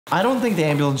I don't think the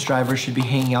ambulance driver should be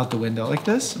hanging out the window like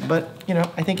this, but you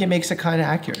know, I think it makes it kind of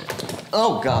accurate.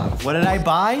 Oh God. What did I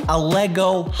buy? A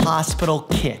Lego hospital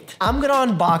kit. I'm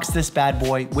gonna unbox this bad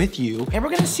boy with you, and we're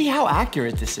gonna see how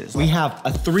accurate this is. We have a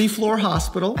 3-floor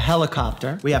hospital, a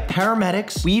helicopter, we have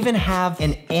paramedics, we even have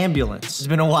an ambulance. It's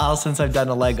been a while since I've done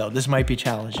a Lego. This might be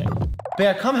challenging.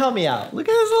 Bear, come help me out. Look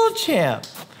at this little champ.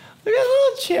 Look at this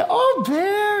little champ. Oh,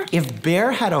 Bear. If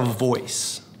Bear had a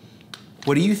voice,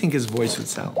 what do you think his voice would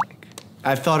sound like?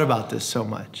 I've thought about this so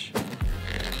much.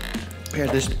 Bear,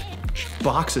 this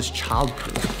box is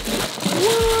childproof.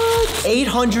 What?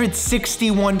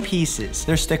 861 pieces.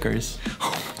 They're stickers.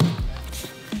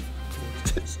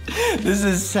 This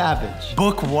is savage.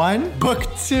 Book 1, book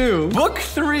 2, book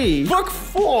 3, book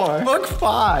 4, book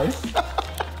 5.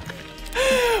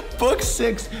 Book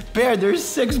 6. Bear, there's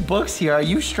 6 books here. Are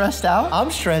you stressed out? I'm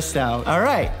stressed out. All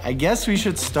right, I guess we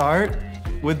should start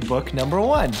with book number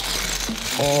 1.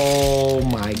 Oh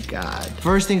my God.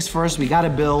 First things first, we gotta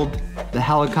build the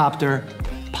helicopter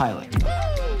pilot.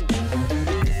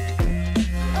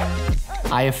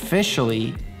 I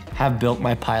officially have built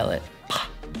my pilot.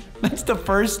 That's the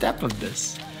first step of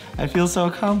this. I feel so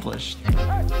accomplished.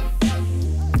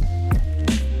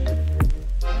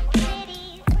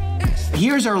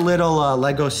 Here's our little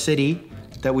Lego city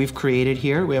that we've created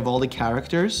here. We have all the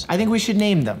characters. I think we should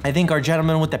name them. I think our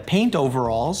gentleman with the paint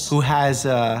overalls, who has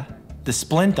the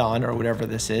splint on, or whatever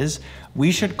this is,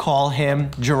 we should call him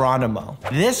Geronimo.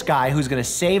 This guy who's gonna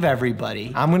save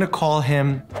everybody, I'm gonna call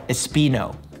him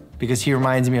Espino, because he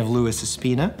reminds me of Louis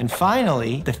Espina. And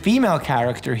finally, the female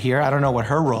character here, I don't know what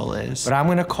her role is, but I'm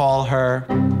gonna call her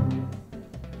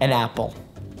an apple.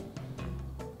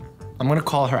 I'm gonna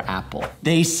call her Apple.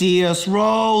 They see us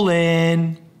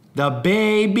rolling, the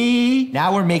baby.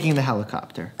 Now we're making the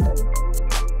helicopter.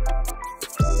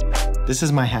 This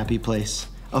is my happy place.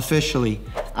 Officially,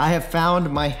 I have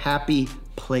found my happy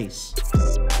place.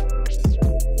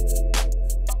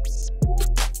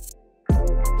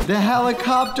 The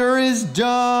helicopter is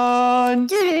done.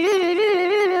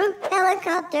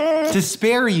 Helicopter. To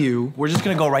spare you, we're just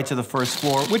gonna go right to the first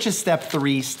floor, which is step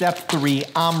 3. Step 3,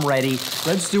 I'm ready.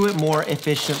 Let's do it more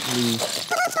efficiently.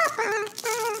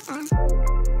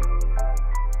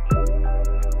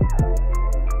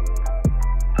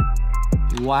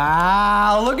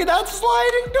 Wow, look at that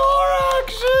sliding door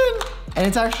action. And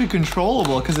it's actually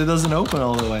controllable because it doesn't open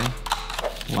all the way.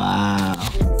 Wow.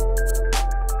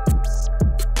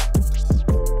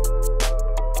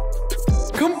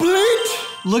 Complete!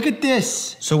 Look at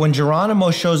this. So when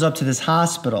Geronimo shows up to this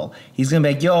hospital, he's gonna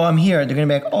be like, yo, I'm here. They're gonna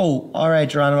be like, oh, all right,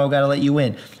 Geronimo, gotta let you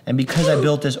in. And because I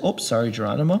built this, oops, sorry,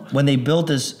 Geronimo. When they built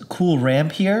this cool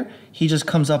ramp here, he just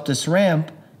comes up this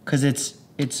ramp because it's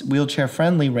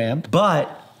wheelchair-friendly ramp.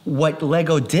 But what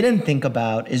Lego didn't think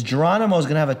about is Geronimo's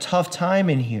gonna have a tough time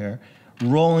in here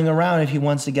rolling around if he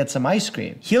wants to get some ice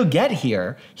cream. He'll get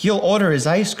here, he'll order his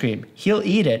ice cream, he'll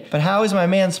eat it, but how is my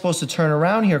man supposed to turn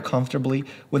around here comfortably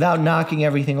without knocking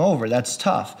everything over? That's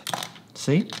tough.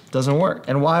 See, doesn't work.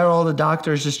 And why are all the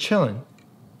doctors just chilling?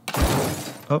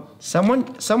 Oh,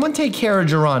 someone take care of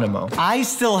Geronimo. I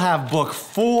still have book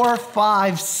 4,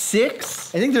 5,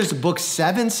 6. I think there's a book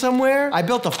 7 somewhere. I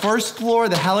built the first floor,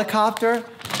 the helicopter.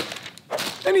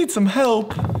 I need some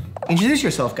help. Introduce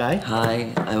yourself, guy.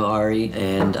 Hi, I'm Ari,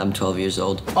 and I'm 12 years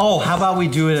old. Oh, how about we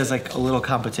do it as like a little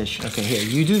competition? Okay, here,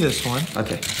 you do this one.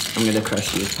 Okay, I'm gonna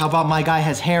crush you. How about my guy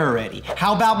has hair already?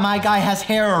 How about my guy has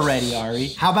hair already, Ari?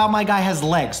 How about my guy has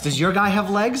legs? Does your guy have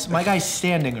legs? My guy's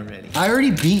standing already. I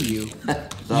already beat you.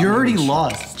 You already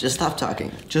lost. Just stop talking.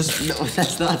 Just no,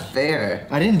 that's not fair.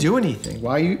 I didn't do anything.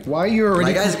 Why are you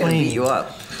already complaining? My guy's complaining? gonna beat you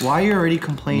up. Why are you already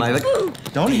complaining?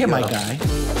 Don't hit my guy.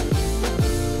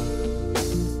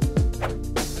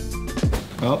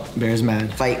 Oh, Bear's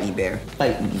mad. Fight me, Bear.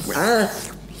 Fight me.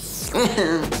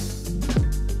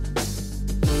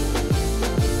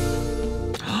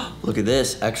 Look at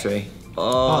this, X-ray.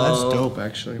 Oh, that's dope,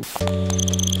 actually.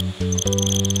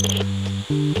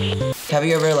 Have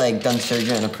you ever like done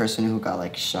surgery on a person who got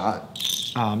like shot?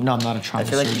 No, I'm not a trauma surgeon. I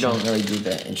feel like you don't really do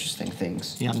the interesting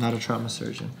things. Yeah, I'm not a trauma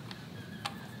surgeon.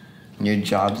 Your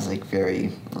job is like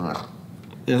very, Ugh.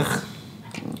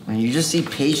 And you just see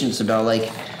patients about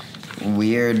like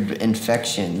weird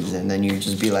infections, and then you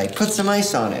just be like, put some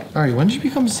ice on it. Ari, when did you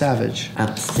become savage?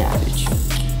 I'm savage.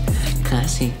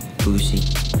 Classy, bougie,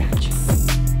 ratchet.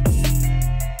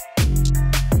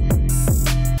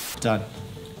 Done.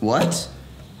 What?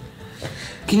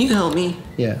 Can you help me?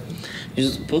 Yeah. You're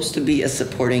supposed to be a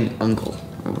supporting uncle,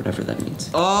 or whatever that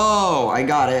means. Oh, I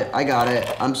got it.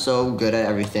 I'm so good at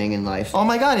everything in life. Oh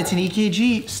my God, it's an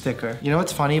EKG sticker. You know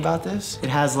what's funny about this? It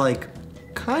has like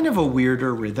kind of a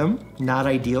weirder rhythm. Not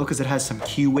ideal because it has some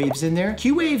Q waves in there.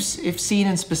 Q waves, if seen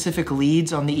in specific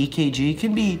leads on the EKG,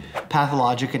 can be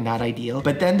pathologic and not ideal.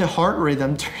 But then the heart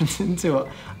rhythm turns into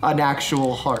an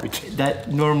actual heart.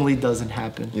 That normally doesn't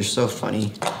happen. You're so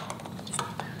funny.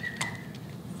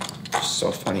 You're so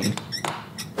funny.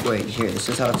 Wait, here, this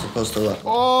is how it's supposed to look.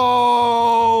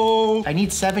 Oh! I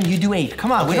need 7, you do 8.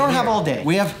 Come on, we Okay, don't have here. all day.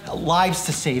 We have lives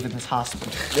to save in this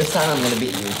hospital. This time I'm gonna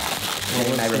beat you. I'm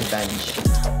getting my revenge.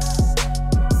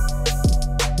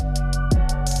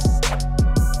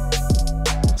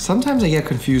 Sometimes I get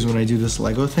confused when I do this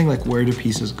Lego thing, like where do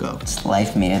pieces go? It's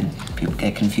life, man. People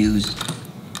get confused.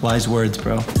 Wise words,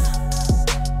 bro.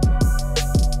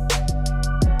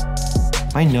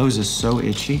 My nose is so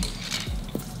itchy.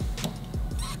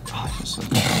 Oh, I feel so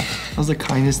good. That was the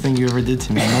kindest thing you ever did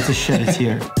to me. I'm about to shed a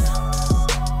tear.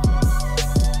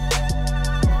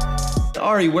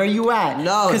 Ari, where you at?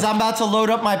 No. Because I'm about to load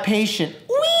up my patient.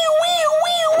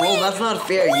 Well, that's not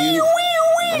fair. You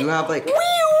have like...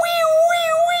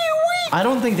 I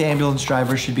don't think the ambulance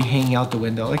driver should be hanging out the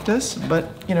window like this, but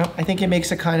you know, I think it makes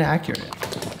it kind of accurate.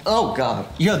 Oh God.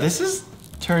 Yo, this is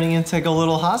turning into like a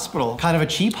little hospital. Kind of a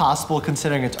cheap hospital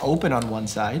considering it's open on one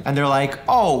side. And they're like,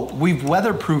 oh, we've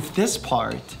weatherproofed this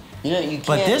part. You know, you can't...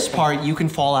 But this part you can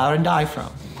fall out and die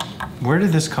from. Where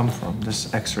did this come from,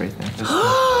 this x-ray thing?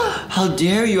 How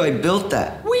dare you, I built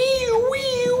that.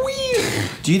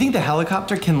 Do you think the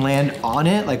helicopter can land on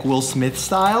it, like Will Smith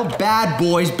style? Bad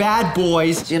boys, bad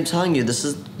boys. See, I'm telling you,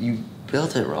 you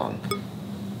built it wrong.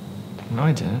 No,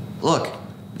 I didn't. Look,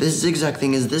 this zigzag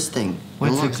thing is this thing.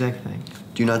 What's Look. zigzag thing?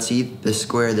 Do you not see this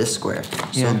square, this square?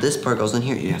 Yeah. So this part goes in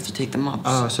here, you have to take them up.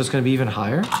 Oh, so it's gonna be even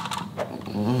higher?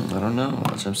 I don't know,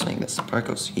 that's what I'm saying, this part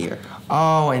goes here.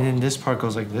 Oh, and then this part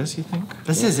goes like this, you think?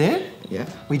 This is it? Yeah.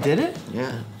 We did it?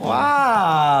 Yeah.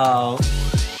 Wow.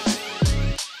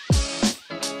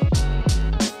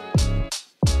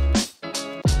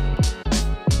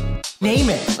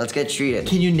 Name it. Let's get treated.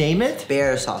 Can you name it?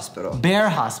 Bears Hospital. Bear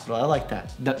Hospital, I like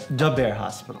that. The Bear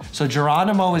Hospital. So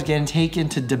Geronimo is getting taken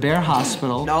to the Bear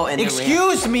Hospital. No, and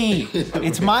excuse me!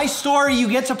 It's my story, you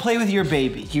get to play with your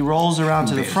baby. He rolls around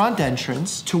to the front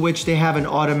entrance, to which they have an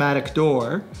automatic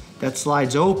door that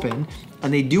slides open,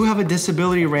 and they do have a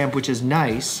disability ramp, which is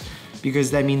nice, because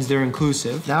that means they're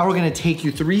inclusive. Now we're gonna take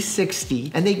you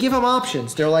 360, and they give him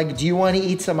options. They're like, do you wanna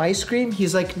eat some ice cream?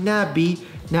 He's like, nah, B.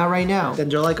 Not right now. Then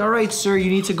they're like, all right, sir, you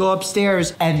need to go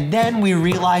upstairs. And then we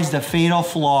realize the fatal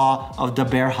flaw of the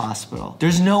Bear Hospital.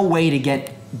 There's no way to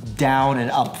get down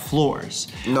and up floors.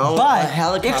 No, but a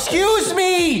helicopter. excuse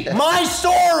me, my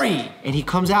story. And he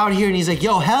comes out here and he's like,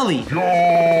 yo, heli.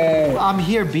 No. I'm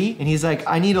here, B. And he's like,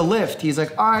 I need a lift. He's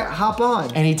like, all right, hop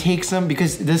on. And he takes him,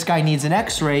 because this guy needs an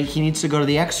x-ray, he needs to go to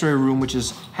the x-ray room, which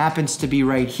happens to be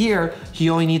right here. He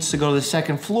only needs to go to the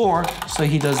second floor. So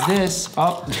he does this.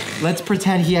 Oh, let's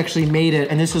pretend he actually made it.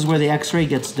 And this is where the x-ray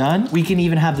gets done. We can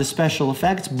even have the special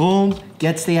effects. Boom,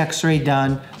 gets the x-ray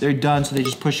done. They're done, so they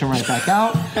just push him right back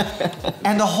out.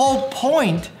 And the whole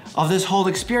point of this whole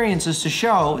experience is to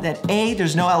show that A,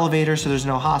 there's no elevator, so there's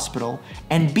no hospital,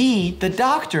 and B, the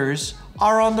doctors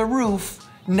are on the roof,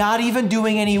 not even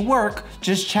doing any work,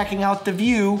 just checking out the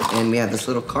view. And we have this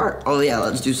little cart. Oh yeah,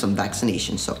 let's do some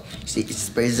vaccination. So, see, he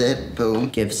sprays it, boom,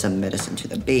 gives some medicine to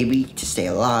the baby to stay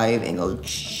alive, and go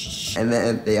shh. And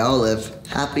then they all live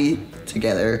happy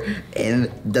together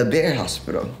in the Bear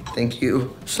Hospital. Thank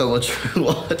you so much for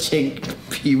watching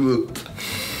P-Whoop.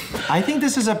 I think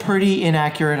this is a pretty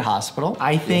inaccurate hospital.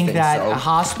 I think that so? a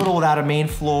hospital without a main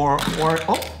floor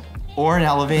or an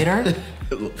elevator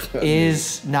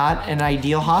is not an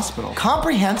ideal hospital.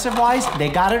 Comprehensive-wise, they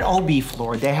got an OB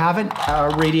floor. They have a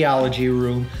radiology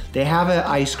room. They have an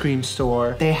ice cream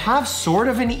store. They have sort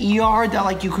of an ER that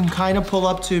like you can kind of pull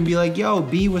up to and be like, yo,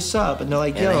 B, what's up? And they're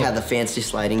like, yo. And they have the fancy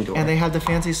sliding door. And they have the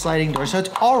fancy sliding door. So it's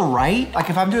all right. Like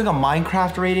if I'm doing a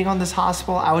Minecraft rating on this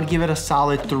hospital, I would give it a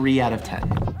solid 3 out of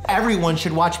 10. Everyone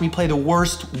should watch me play the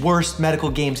worst medical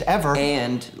games ever.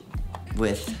 And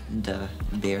with the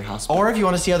Bear Hospital. Or if you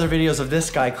want to see other videos of this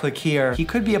guy, click here. He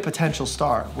could be a potential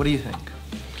star. What do you think?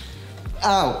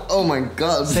 Ow, oh my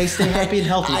God. Stay happy and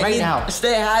healthy right now.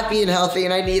 Stay happy and healthy,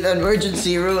 and I need the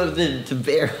emergency room of the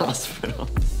Bear Hospital.